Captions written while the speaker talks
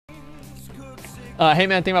Hey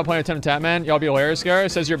man, think about playing with Tim the Tatman. Y'all be hilarious,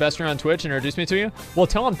 Garrett. Says you're best friend on Twitch and introduced me to you. Well,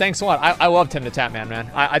 tell him thanks a lot. I love Tim the Tatman,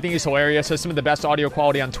 man. I think he's hilarious. Has some of the best audio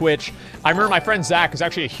quality on Twitch. I remember my friend Zach is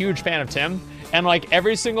actually a huge fan of Tim. And like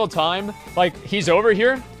every single time, like he's over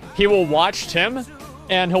here, he will watch Tim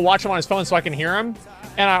and he'll watch him on his phone so I can hear him.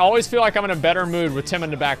 And I always feel like I'm in a better mood with Tim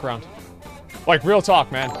in the background. Like real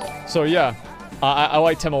talk, man. So yeah, I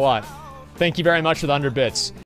like Tim a lot. Thank you very much for the 100 bits.